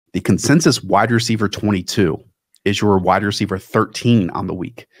The consensus wide receiver 22 is your wide receiver 13 on the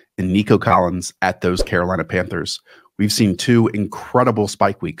week in Nico Collins at those Carolina Panthers. We've seen 2 incredible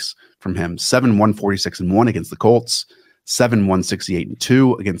spike weeks from him. 7-146-1 against the Colts,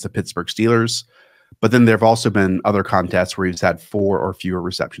 7-168-2 against the Pittsburgh Steelers. But then there have also been other contests where he's had 4 or fewer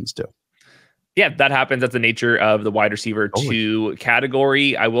receptions too. Yeah, that happens. That's the nature of the wide receiver 2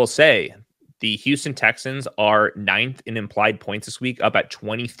 category. I will say the Houston Texans are 9th in implied points this week, up at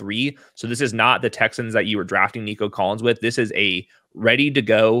 23. So this is not the Texans that you were drafting Nico Collins with. This is a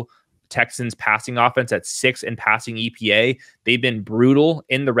ready-to-go Texans passing offense at 6th in passing EPA. They've been brutal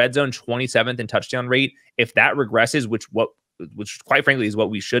in the red zone, 27th in touchdown rate. If that regresses, which quite frankly is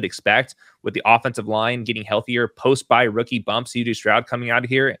what we should expect with the offensive line getting healthier, post-bye rookie bump, CJ Stroud coming out of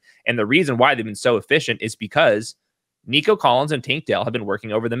here. And the reason why they've been so efficient is because Nico Collins and Tank Dell have been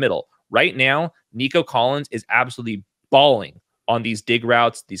working over the middle. Right now, Nico Collins is absolutely balling on these dig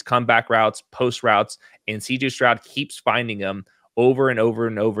routes, these comeback routes, post routes, and CJ Stroud keeps finding them over and over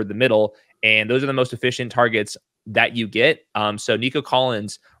and over the middle. And those are the most efficient targets that you get. So Nico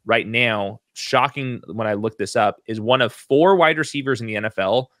Collins right now, shocking when I looked this up, is one of 4 wide receivers in the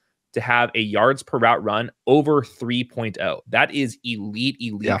NFL to have a yards per route run over 3.0. That is elite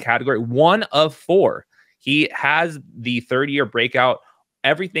category. 1 of 4. He has the third-year breakout.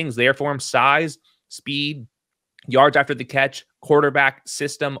 Everything's there for him. Size, speed, yards after the catch, quarterback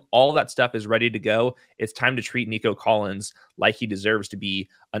system, all that stuff is ready to go. It's time to treat Nico Collins like he deserves to be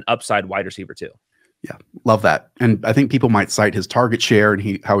an upside wide receiver too. Yeah, love that. And I think people might cite his target share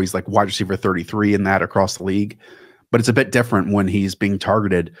and how he's like wide receiver 33 in that across the league. But it's a bit different when he's being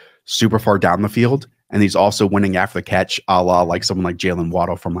targeted super far down the field and he's also winning after the catch, a la like someone like Jalen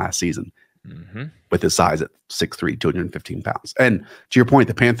Waddle from last season. With his size at 6'3", 215 pounds. And to your point,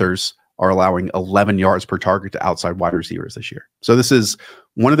 the Panthers are allowing 11 yards per target to outside wide receivers this year. So this is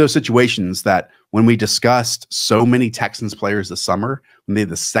one of those situations that when we discussed so many Texans players this summer, when they had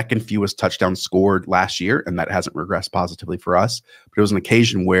the second fewest touchdowns scored last year, and that hasn't regressed positively for us, but it was an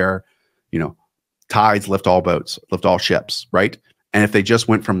occasion where, tides lift all boats, lift all ships, right? And if they just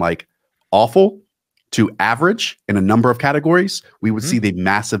went from like awful to average in a number of categories, we would see the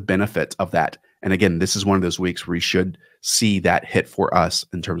massive benefit of that. And again, this is one of those weeks where we should see that hit for us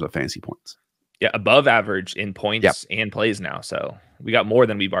in terms of fantasy points. Yeah, above average in points and plays now. So we got more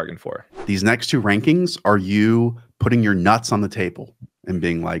than we bargained for. These next 2 rankings are you putting your nuts on the table and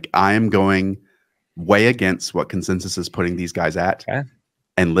being like, I am going way against what consensus is putting these guys at,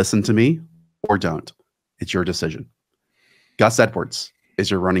 and listen to me or don't. It's your decision. Gus Edwards is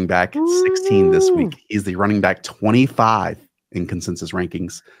your running back 16 this week. He's the running back 25 in consensus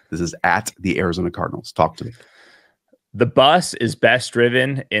rankings. This is at the Arizona Cardinals. Talk to me. The bus is best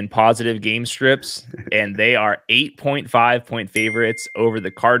driven in positive game strips, and they are 8.5 point favorites over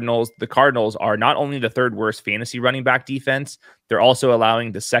the Cardinals. The Cardinals are not only the 3rd worst fantasy running back defense, they're also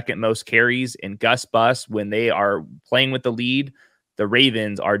allowing the 2nd most carries in Gus Bus when they are playing with the lead. The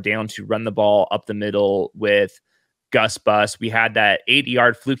Ravens are down to run the ball up the middle with Gus Bus. We had that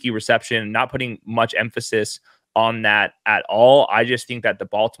 80-yard fluky reception, not putting much emphasis on that at all. I just think that the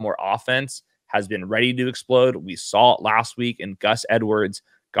Baltimore offense has been ready to explode. We saw it last week, and Gus Edwards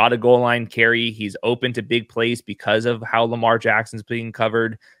got a goal line carry. He's open to big plays because of how Lamar Jackson's being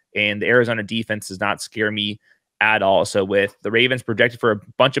covered, and the Arizona defense does not scare me at all. So with the Ravens projected for a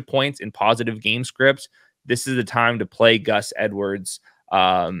bunch of points in positive game scripts, this is the time to play Gus Edwards.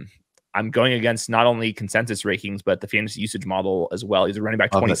 I'm going against not only consensus rankings, but the fantasy usage model as well. He's a running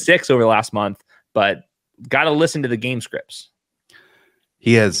back 26 over the last month, but got to listen to the game scripts.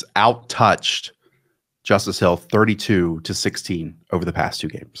 He has out-touched Justice Hill 32-16 over the past 2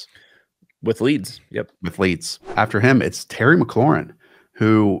 games. With leads. Yep. With leads. After him, it's Terry McLaurin,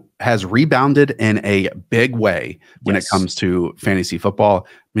 who has rebounded in a big way when it comes to fantasy football,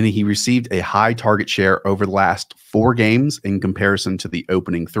 meaning he received a high target share over the last 4 games in comparison to the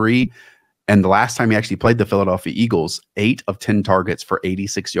opening 3. And the last time he actually played the Philadelphia Eagles, 8 of 10 targets for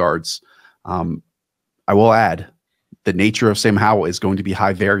 86 yards. I will add, the nature of Sam Howell is going to be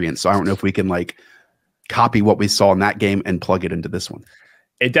high variance. So I don't know if we can like copy what we saw in that game and plug it into this one.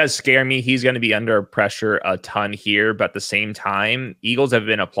 It does scare me. He's going to be under pressure a ton here, but at the same time, Eagles have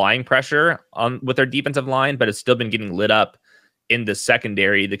been applying pressure with their defensive line, but it's still been getting lit up in the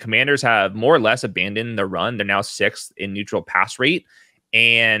secondary. The Commanders have more or less abandoned the run. They're now 6th in neutral pass rate.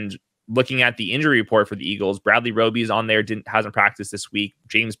 And looking at the injury report for the Eagles, Bradley Roby's on there, hasn't practiced this week.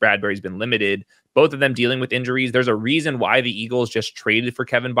 James Bradbury's been limited. Both of them dealing with injuries. There's a reason why the Eagles just traded for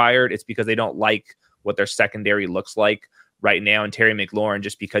Kevin Byard. It's because they don't like what their secondary looks like right now. And Terry McLaurin,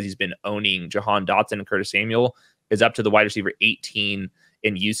 just because he's been owning Jahan Dotson and Curtis Samuel, is up to the wide receiver 18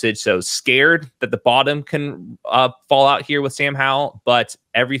 in usage. So scared that the bottom can fall out here with Sam Howell, but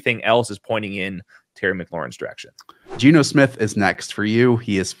everything else is pointing in Terry McLaurin's direction. Geno Smith is next for you.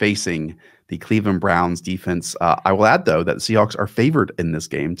 He is facing the Cleveland Browns defense. I will add, though, that the Seahawks are favored in this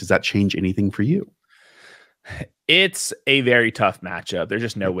game. Does that change anything for you? It's a very tough matchup. There's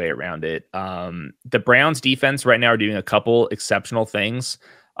just no way around it. The Browns defense right now are doing a couple exceptional things.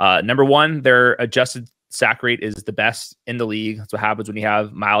 Number one, their adjusted sack rate is the best in the league. That's what happens when you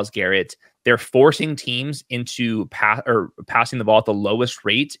have Myles Garrett. They're forcing teams into passing the ball at the lowest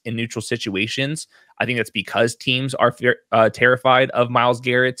rate in neutral situations. I think that's because teams are terrified of Myles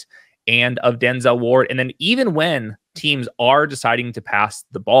Garrett and of Denzel Ward. And then even when teams are deciding to pass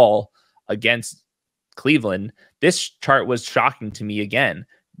the ball against Cleveland, this chart was shocking to me again.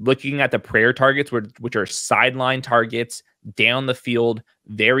 Looking at the prayer targets, which are sideline targets, down the field,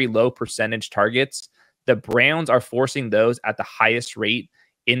 very low percentage targets, the Browns are forcing those at the highest rate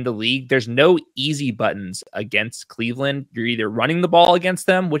in the league. There's no easy buttons against Cleveland. You're either running the ball against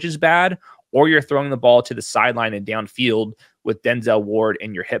them, which is bad, or you're throwing the ball to the sideline and downfield with Denzel Ward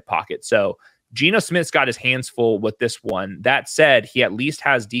in your hip pocket. So Geno Smith's got his hands full with this one. That said, he at least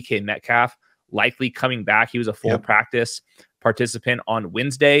has DK Metcalf likely coming back. He was a full practice participant on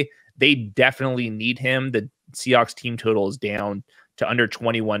Wednesday. They definitely need him. The Seahawks team total is down to under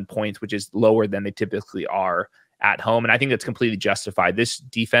 21 points, which is lower than they typically are at home. And I think that's completely justified. This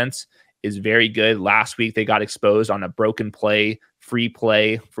defense is very good. Last week, they got exposed on a broken play, free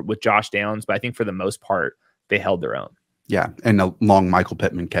play with Josh Downs. But I think for the most part, they held their own. Yeah, and a long Michael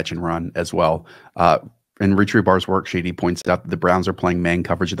Pittman catch and run as well. In Retri Bar's worksheet, he points out that the Browns are playing man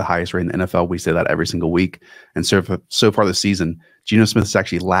coverage at the highest rate in the NFL. We say that every single week. And so far this season, Geno Smith is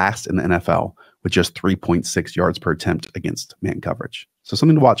actually last in the NFL with just 3.6 yards per attempt against man coverage. So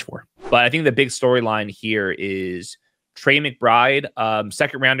something to watch for. But I think the big storyline here is Trey McBride,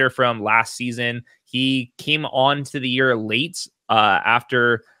 second rounder from last season. He came on to the year late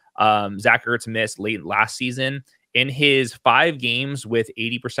after Zach Ertz missed late last season. In his 5 games with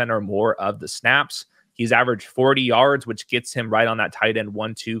 80% or more of the snaps, he's averaged 40 yards, which gets him right on that tight end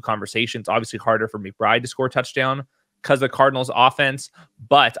 1-2 conversation. It's obviously harder for McBride to score a touchdown because of the Cardinals offense,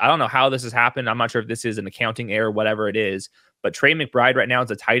 but I don't know how this has happened. I'm not sure if this is an accounting error, whatever it is, but Trey McBride right now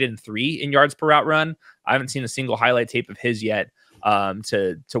is a tight end 3 in yards per route run. I haven't seen a single highlight tape of his yet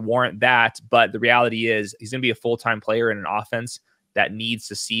to warrant that. But the reality is he's going to be a full-time player in an offense that needs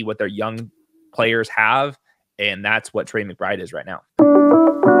to see what their young players have. And that's what Trey McBride is right now.